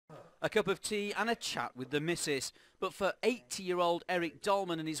A cup of tea and a chat with the missus. But for 80-year-old Eric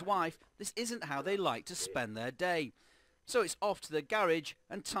Dolman and his wife, this isn't how they like to spend their day. So it's off to the garage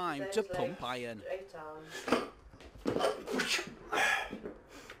and time to pump iron.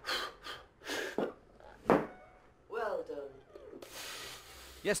 Well done.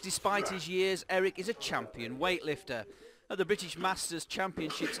 Yes, despite his years, Eric is a champion weightlifter. At the British Masters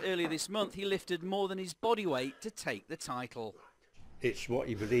Championships earlier this month, he lifted more than his body weight to take the title. It's what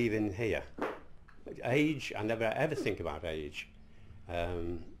you believe in here. Age, I never ever think about age.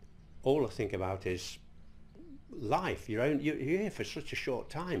 All I think about is life. You're here for such a short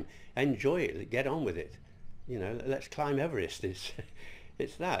time. Enjoy it, get on with it. You know, let's climb Everest.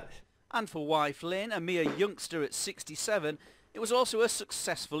 It's that. And for wife Lynn, a mere youngster at 67, it was also a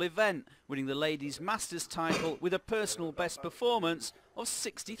successful event, winning the ladies' Masters title with a personal best performance of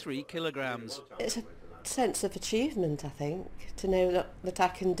 63 kilograms. It's a sense of achievement, I think, to know that I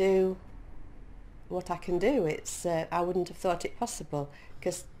can do what I can do. It's I wouldn't have thought it possible,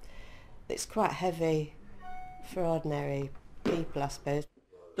 because it's quite heavy for ordinary people, I suppose.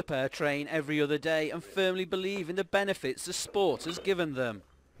 The pair train every other day and firmly believe in the benefits the sport has given them.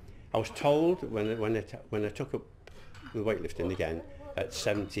 I was told when I took up the weightlifting again at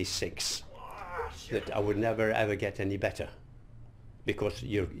 76 that I would never ever get any better, because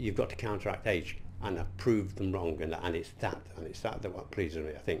you've got to counteract age, and I've proved them wrong, and it's that what pleases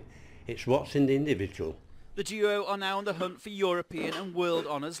me. I think it's what's in the individual. The duo are now on the hunt for European and world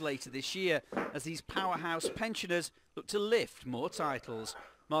honours later this year, as these powerhouse pensioners look to lift more titles.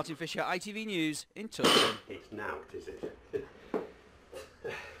 Martin Fisher, ITV News in Tottenham. It's now, is it?